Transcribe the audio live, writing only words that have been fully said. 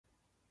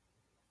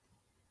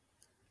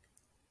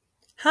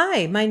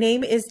Hi, my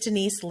name is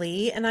Denise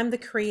Lee, and I'm the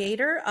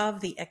creator of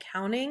the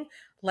Accounting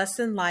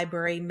Lesson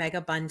Library Mega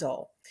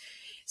Bundle.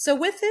 So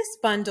with this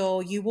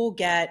bundle, you will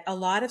get a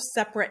lot of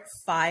separate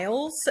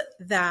files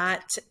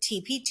that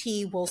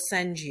TPT will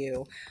send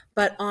you.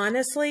 But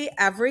honestly,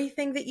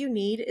 everything that you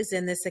need is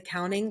in this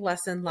Accounting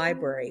Lesson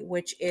Library,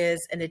 which is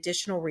an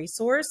additional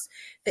resource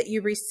that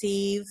you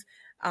receive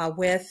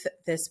with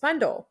this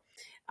bundle.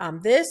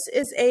 This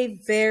is a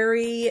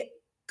very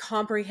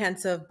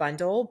comprehensive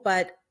bundle,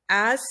 but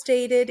as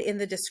stated in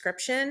the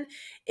description,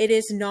 it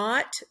is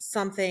not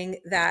something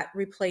that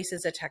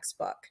replaces a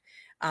textbook.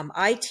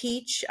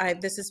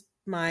 This is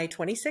my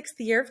 26th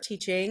year of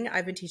teaching.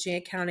 I've been teaching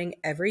accounting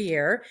every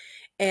year,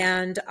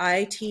 and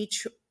I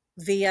teach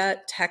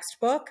via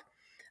textbook.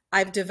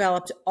 I've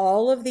developed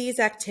all of these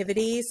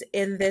activities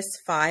in this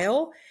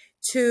file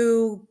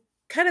to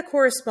kind of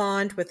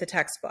correspond with the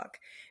textbook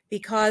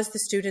because the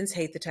students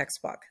hate the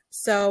textbook.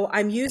 So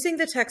I'm using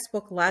the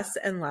textbook less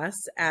and less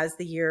as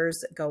the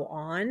years go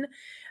on.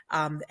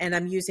 And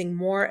I'm using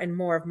more and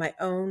more of my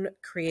own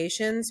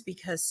creations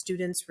because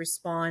students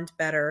respond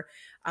better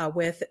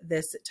with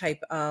this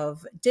type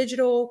of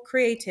digital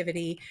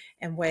creativity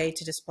and way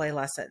to display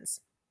lessons.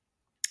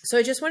 So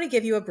I just want to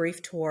give you a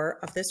brief tour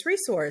of this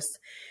resource.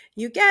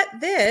 You get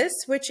this,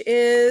 which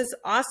is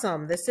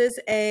awesome. This is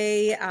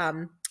a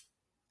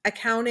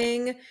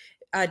accounting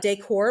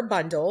Decor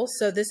bundle.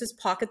 So this is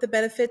Pocket the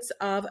Benefits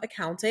of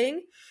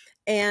Accounting.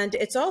 And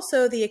it's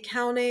also the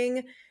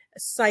accounting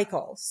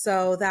cycle.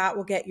 So that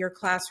will get your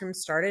classroom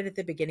started at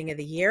the beginning of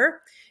the year.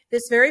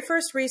 This very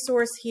first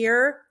resource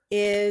here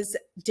is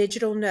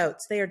digital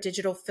notes. They are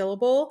digital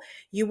fillable.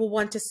 You will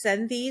want to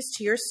send these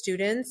to your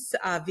students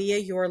via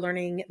your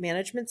learning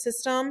management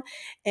system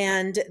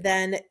and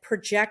then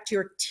project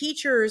your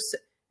teacher's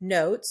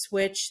notes,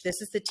 which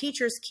this is the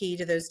teacher's key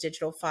to those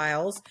digital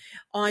files,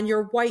 on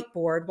your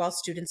whiteboard while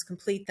students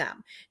complete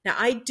them. Now,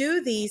 I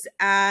do these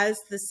as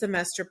the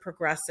semester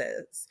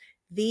progresses.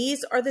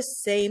 These are the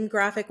same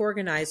graphic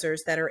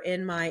organizers that are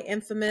in my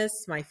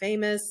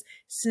famous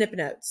Snip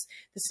Notes.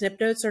 The Snip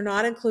Notes are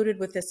not included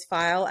with this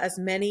file as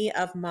many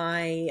of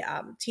my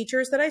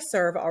teachers that I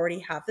serve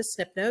already have the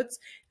Snip Notes.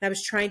 And I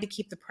was trying to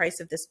keep the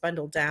price of this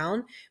bundle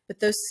down, but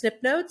those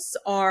Snip Notes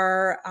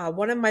are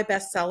one of my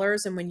best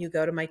sellers. And when you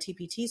go to my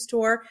TPT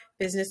store,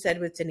 Business Ed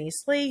with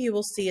Denise Lee, you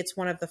will see it's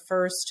one of the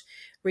first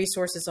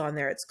resources on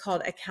there. It's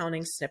called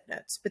Accounting Snip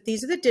Notes, but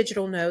these are the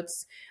digital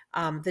notes.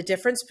 The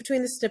difference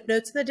between the Snip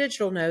Notes and the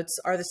digital notes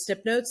are the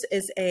Snip Notes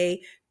is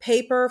a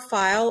paper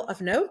file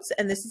of notes,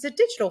 and this is a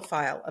digital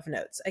file of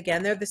notes.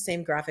 Again, they're the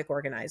same graphic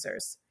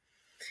organizers.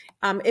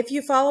 If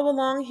you follow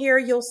along here,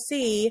 you'll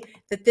see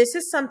that this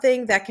is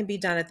something that can be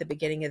done at the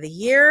beginning of the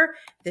year.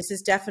 This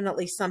is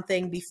definitely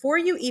something before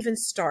you even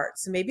start.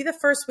 So maybe the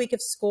first week of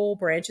school,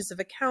 branches of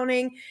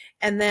accounting,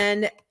 and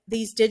then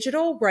these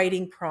digital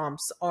writing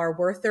prompts are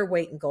worth their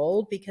weight in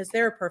gold because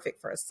they're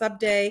perfect for a sub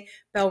day,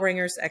 bell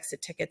ringers,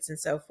 exit tickets, and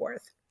so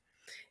forth.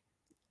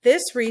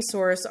 This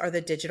resource are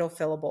the digital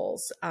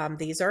fillables.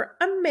 These are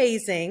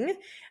amazing.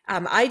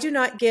 I do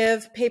not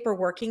give paper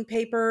working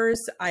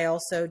papers. I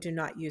also do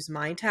not use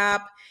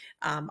MindTap.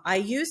 I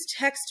use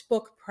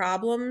textbook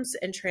problems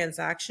and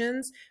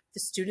transactions. The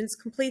students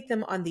complete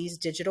them on these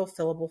digital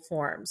fillable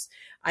forms.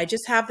 I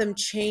just have them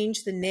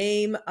change the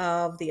name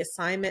of the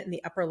assignment in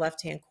the upper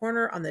left-hand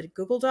corner on the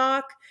Google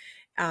Doc,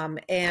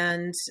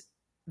 and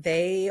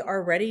they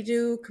are ready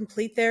to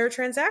complete their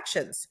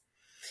transactions.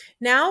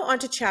 Now on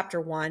to chapter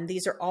 1.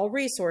 These are all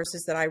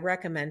resources that I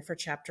recommend for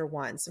chapter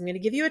 1. So I'm going to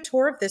give you a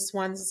tour of this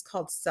one. This is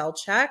called Cell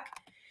Check.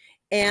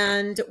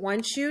 And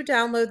once you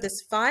download this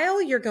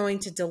file, you're going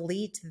to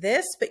delete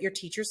this, but your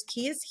teacher's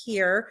key is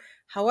here.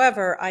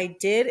 However, I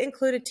did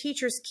include a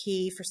teacher's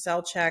key for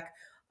Cell Check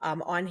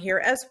on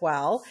here as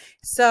well.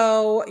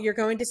 So you're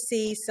going to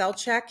see Cell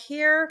Check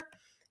here.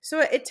 So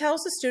it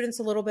tells the students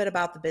a little bit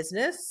about the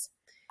business.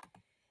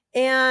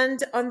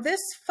 And on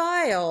this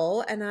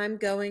file, and I'm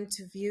going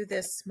to view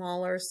this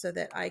smaller so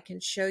that I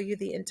can show you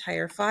the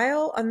entire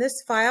file. On this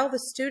file, the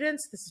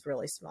students, this is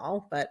really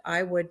small, but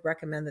I would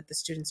recommend that the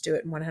students do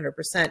it in 100%.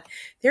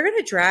 They're going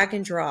to drag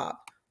and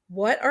drop.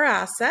 What are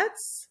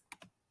assets?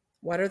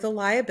 What are the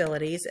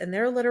liabilities? And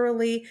they're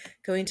literally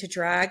going to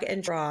drag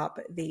and drop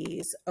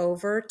these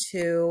over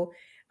to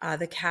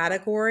the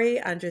category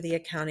under the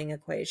accounting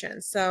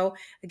equation. So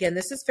again,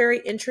 this is very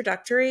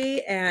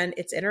introductory and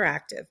it's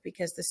interactive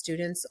because the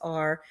students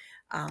are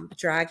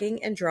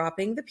dragging and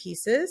dropping the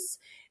pieces.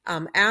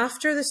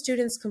 After the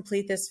students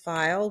complete this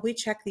file, we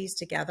check these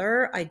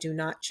together. I do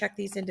not check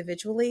these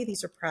individually.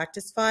 These are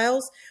practice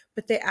files,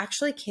 but they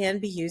actually can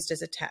be used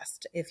as a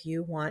test if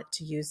you want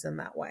to use them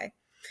that way.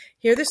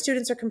 Here, the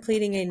students are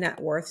completing a net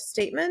worth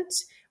statement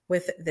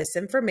with this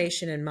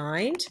information in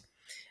mind.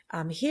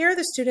 Here,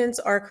 the students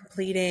are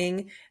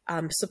completing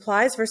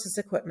supplies versus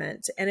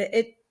equipment, and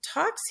it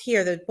talks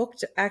here, the book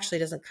actually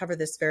doesn't cover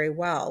this very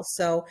well,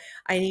 so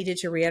I needed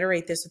to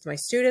reiterate this with my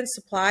students.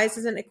 Supplies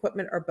and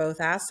equipment are both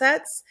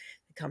assets.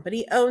 The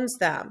company owns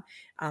them.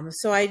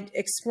 So I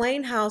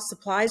explain how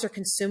supplies are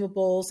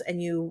consumables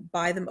and you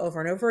buy them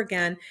over and over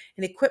again,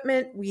 and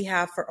equipment we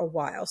have for a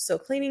while. So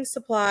cleaning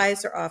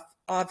supplies are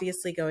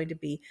obviously going to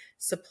be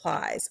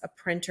supplies. A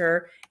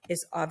printer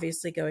is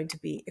obviously going to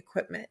be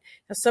equipment.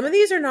 Now, some of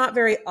these are not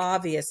very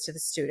obvious to the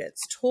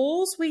students.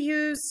 Tools we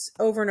use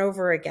over and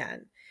over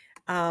again.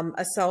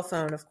 A cell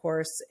phone, of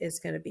course,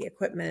 is going to be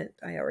equipment.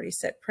 I already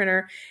said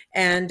printer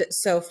and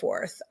so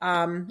forth.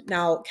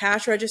 Now,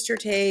 cash register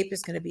tape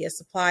is going to be a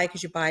supply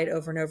because you buy it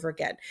over and over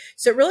again.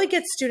 So it really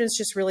gets students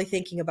just really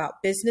thinking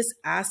about business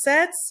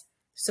assets,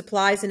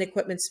 supplies and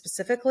equipment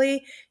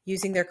specifically,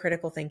 using their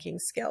critical thinking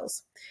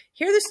skills.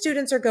 Here the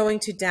students are going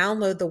to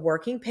download the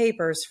working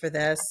papers for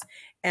this,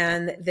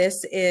 and this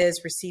is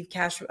receive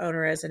cash from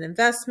owner as an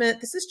investment.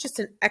 This is just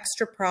an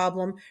extra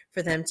problem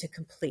for them to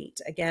complete.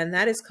 Again,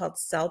 that is called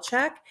cell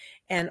check,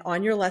 and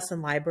on your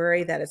lesson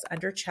library, that is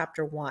under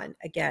chapter 1.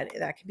 Again,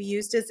 that can be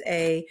used as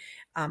a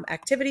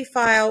activity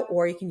file,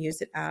 or you can use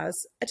it as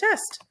a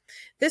test.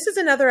 This is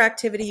another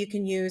activity you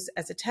can use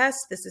as a test.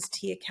 This is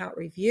T account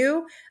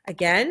review.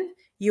 Again,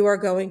 you are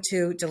going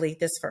to delete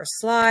this first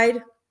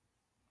slide.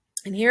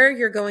 And here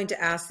you're going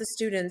to ask the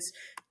students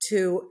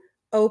to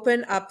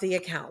open up the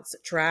accounts,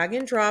 drag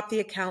and drop the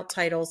account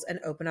titles and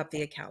open up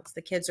the accounts.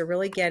 The kids are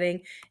really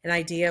getting an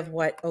idea of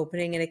what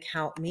opening an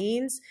account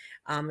means.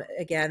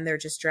 Again, they're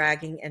just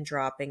dragging and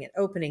dropping and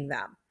opening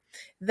them.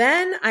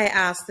 Then I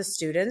ask the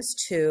students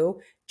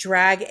to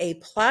drag a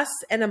plus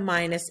and a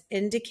minus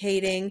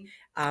indicating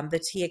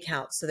the T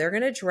account. So they're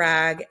going to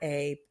drag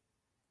a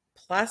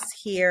plus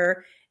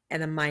here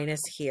and a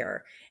minus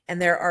here.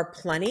 And there are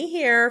plenty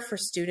here for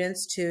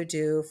students to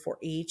do for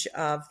each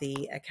of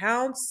the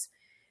accounts.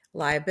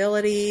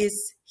 Liabilities,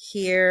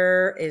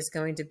 here is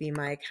going to be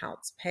my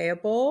accounts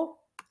payable.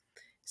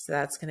 So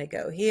that's going to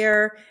go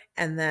here.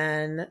 And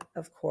then,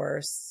 of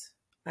course,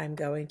 I'm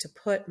going to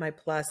put my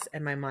plus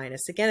and my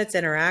minus. Again, it's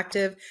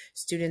interactive.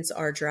 Students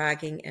are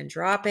dragging and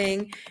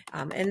dropping.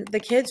 And the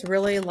kids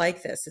really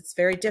like this. It's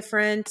very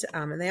different.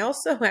 And they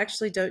also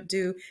actually don't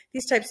do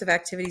these types of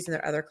activities in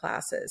their other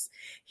classes.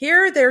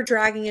 Here, they're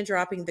dragging and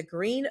dropping the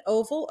green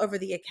oval over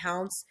the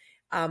accounts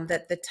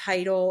that the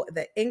title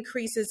that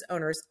increases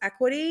owner's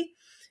equity.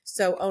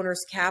 So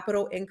owner's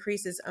capital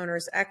increases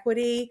owner's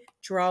equity,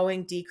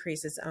 drawing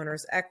decreases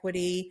owner's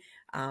equity,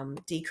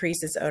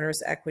 decreases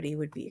owner's equity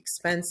would be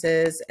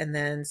expenses, and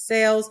then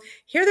sales.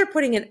 Here they're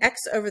putting an X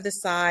over the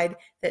side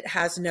that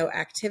has no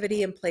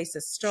activity and place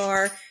a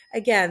star.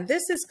 Again,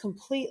 this is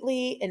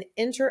completely an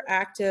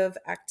interactive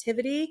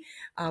activity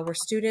where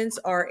students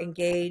are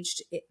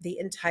engaged the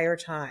entire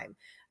time.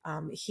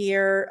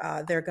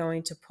 Here they're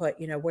going to put,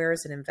 where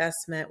is an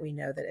investment? We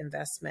know that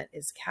investment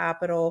is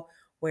capital.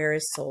 Where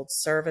is sold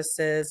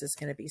services is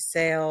going to be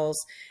sales.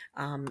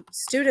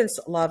 Students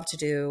love to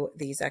do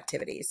these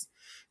activities.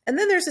 And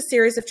then there's a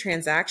series of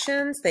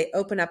transactions. They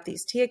open up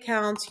these T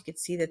accounts. You can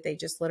see that they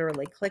just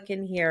literally click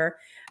in here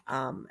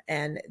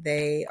and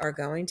they are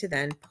going to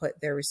then put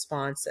their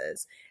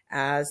responses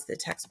as the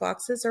text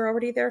boxes are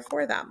already there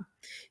for them.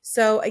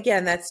 So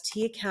again, that's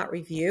T account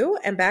review.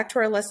 And back to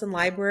our lesson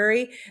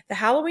library, the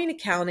Halloween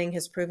accounting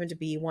has proven to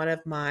be one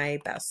of my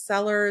best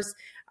sellers.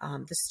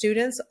 The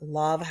students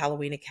love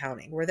Halloween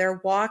accounting, where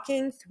they're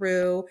walking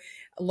through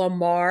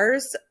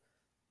Lamar's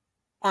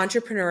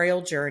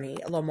entrepreneurial journey.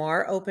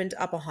 Lamar opened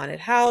up a haunted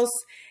house,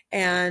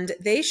 and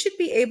they should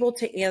be able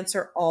to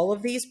answer all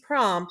of these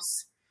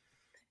prompts.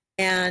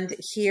 And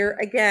here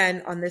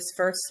again, on this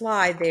first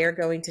slide, they are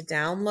going to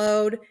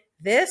download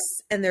this,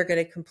 and they're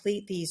going to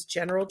complete these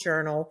general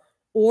journal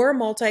or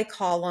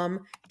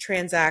multi-column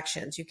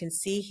transactions. You can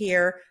see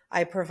here,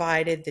 I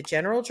provided the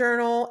general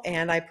journal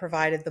and I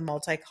provided the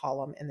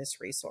multi-column in this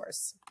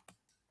resource.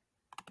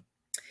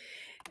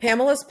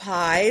 Pamela's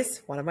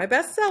Pies, one of my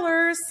best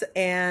sellers,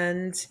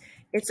 and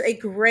it's a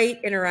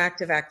great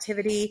interactive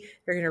activity.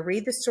 They're going to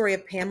read the story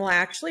of Pamela. I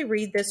actually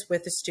read this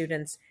with the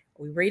students.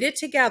 We read it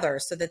together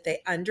so that they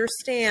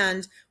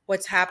understand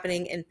what's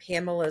happening in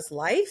Pamela's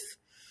life.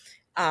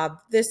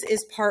 This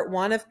is part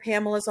 1 of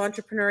Pamela's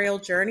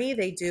entrepreneurial journey.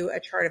 They do a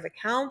chart of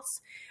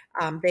accounts.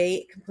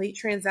 They complete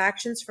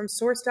transactions from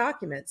source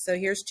documents. So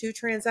here's 2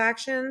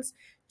 transactions,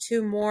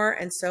 2 more,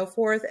 and so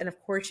forth. And of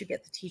course, you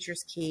get the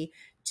teacher's key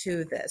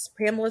to this.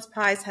 Pamela's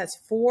Pies has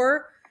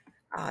 4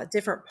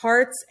 different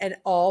parts, and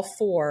all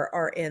 4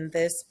 are in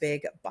this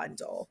big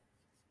bundle.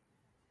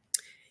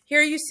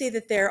 Here you see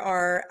that there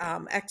are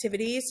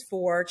activities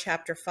for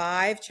Chapter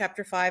 5.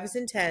 Chapter 5 is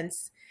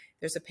intense.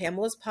 There's a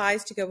Pamela's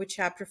Pies to go with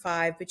Chapter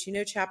 5, but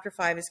Chapter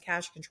 5 is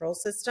cash control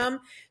system,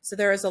 so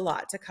there is a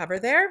lot to cover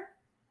there.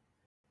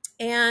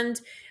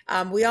 And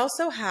we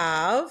also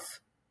have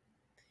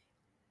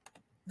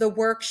the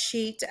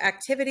worksheet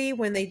activity.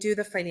 When they do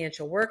the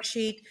financial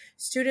worksheet,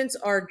 students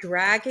are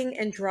dragging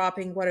and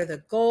dropping what are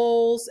the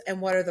goals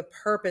and what are the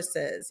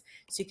purposes.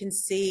 So you can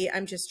see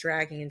I'm just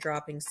dragging and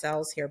dropping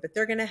cells here, but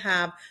they're going to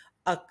have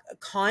a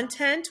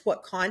content,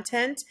 what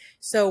content,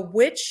 so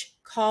which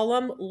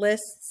column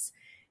lists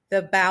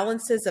the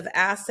balances of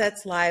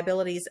assets,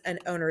 liabilities, and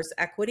owner's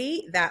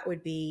equity. That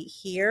would be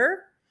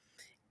here.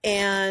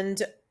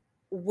 and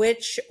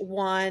which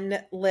one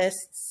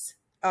lists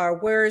or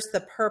where's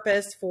the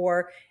purpose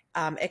for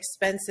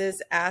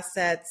expenses,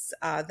 assets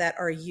that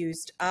are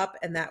used up,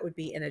 and that would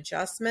be in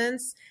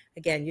adjustments.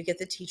 Again, you get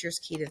the teacher's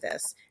key to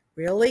this.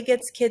 Really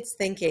gets kids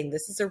thinking.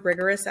 This is a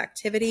rigorous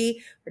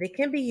activity, but it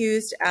can be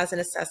used as an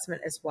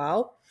assessment as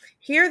well.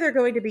 Here they're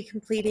going to be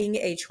completing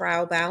a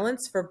trial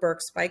balance for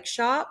Burke's Bike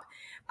Shop.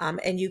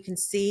 And you can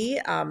see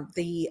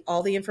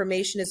all the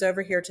information is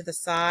over here to the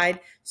side.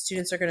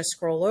 Students are going to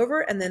scroll over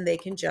and then they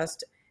can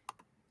just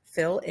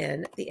fill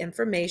in the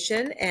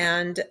information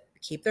and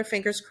keep their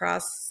fingers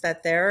crossed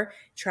that their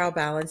trial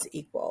balance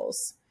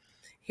equals.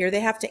 Here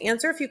they have to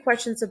answer a few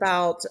questions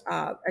about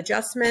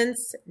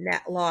adjustments,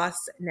 net loss,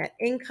 net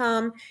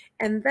income,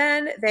 and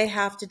then they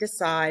have to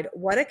decide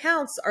what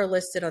accounts are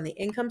listed on the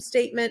income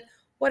statement,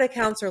 what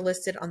accounts are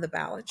listed on the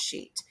balance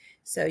sheet.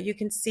 So you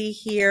can see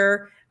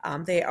here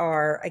they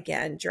are,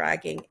 again,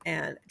 dragging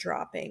and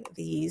dropping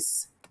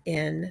these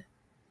in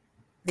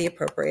the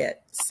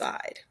appropriate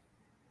side.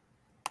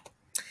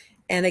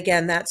 And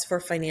again, that's for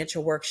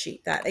financial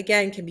worksheet. That,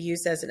 again, can be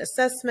used as an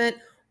assessment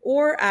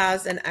or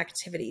as an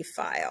activity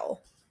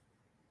file.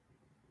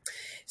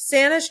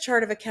 Santa's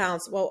chart of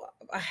accounts. Well,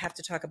 I have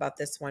to talk about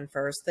this one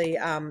first.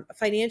 The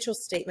financial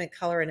statement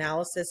color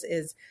analysis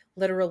is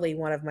literally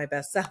one of my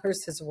best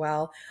sellers as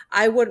well.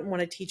 I wouldn't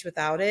want to teach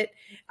without it.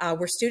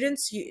 Where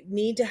students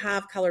need to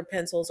have colored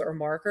pencils or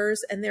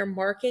markers, and they're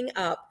marking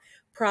up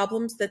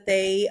problems that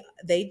they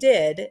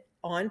did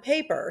on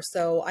paper.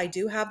 So I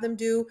do have them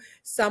do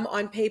some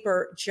on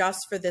paper just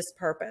for this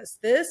purpose.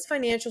 This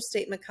financial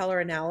statement color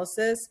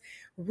analysis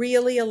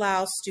really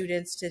allows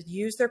students to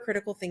use their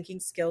critical thinking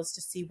skills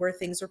to see where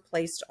things are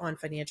placed on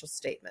financial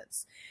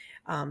statements.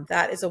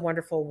 That is a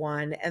wonderful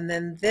one. And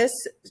then this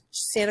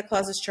Santa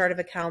Claus's chart of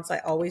accounts I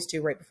always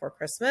do right before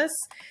Christmas.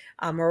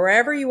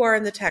 Wherever you are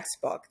in the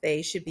textbook,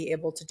 they should be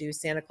able to do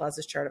Santa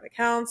Claus's chart of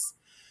accounts.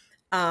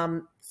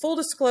 Full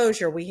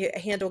disclosure, we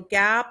handle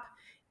GAAP,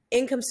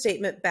 income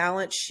statement,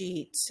 balance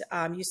sheet.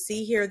 You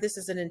see here, this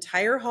is an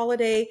entire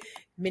holiday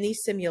mini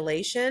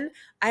simulation.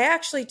 I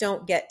actually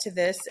don't get to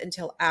this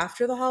until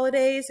after the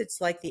holidays.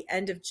 It's like the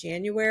end of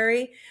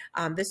January.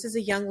 This is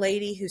a young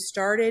lady who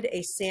started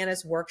a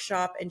Santa's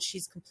workshop and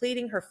she's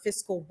completing her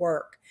fiscal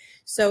work.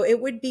 So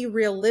it would be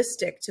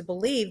realistic to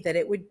believe that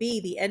it would be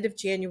the end of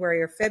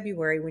January or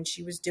February when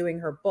she was doing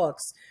her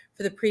books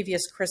for the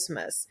previous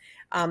Christmas.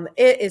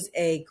 It is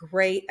a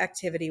great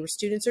activity where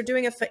students are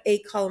doing a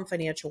 8-column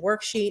financial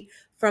worksheet.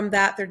 From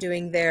that, they're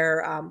doing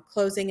their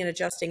closing and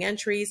adjusting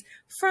entries.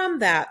 From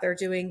that, they're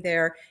doing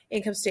their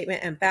income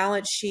statement and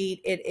balance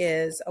sheet. It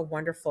is a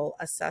wonderful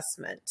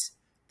assessment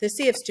to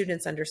see if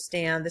students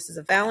understand. This is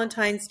a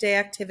Valentine's Day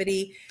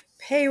activity,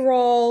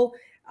 payroll,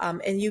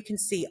 and you can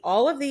see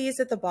all of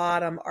these at the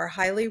bottom are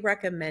highly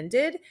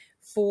recommended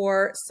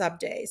for sub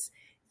days.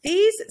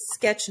 These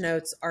sketch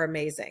notes are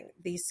amazing.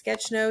 These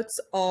sketch notes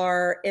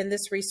are in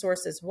this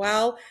resource as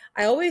well.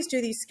 I always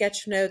do these sketch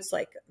notes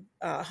like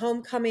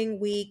homecoming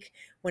week,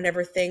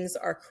 whenever things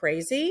are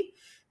crazy.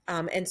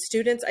 And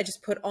students, I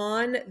just put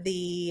on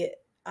the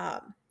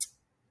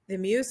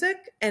music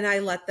and I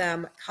let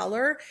them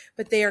color,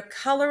 but they are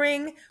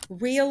coloring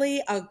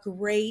really a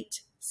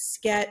great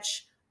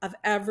sketch of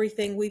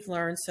everything we've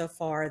learned so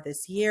far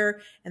this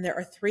year. And there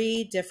are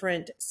 3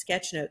 different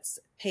sketch notes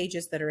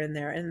pages that are in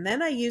there. And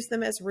then I use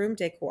them as room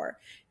decor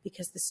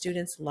because the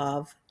students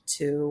love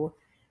to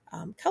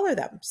color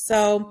them.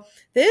 So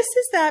this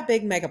is that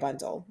big mega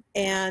bundle.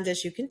 And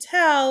as you can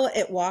tell,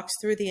 it walks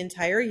through the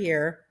entire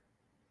year.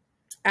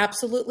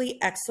 Absolutely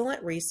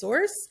excellent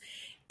resource.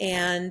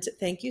 And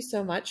thank you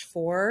so much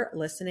for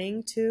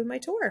listening to my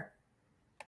tour.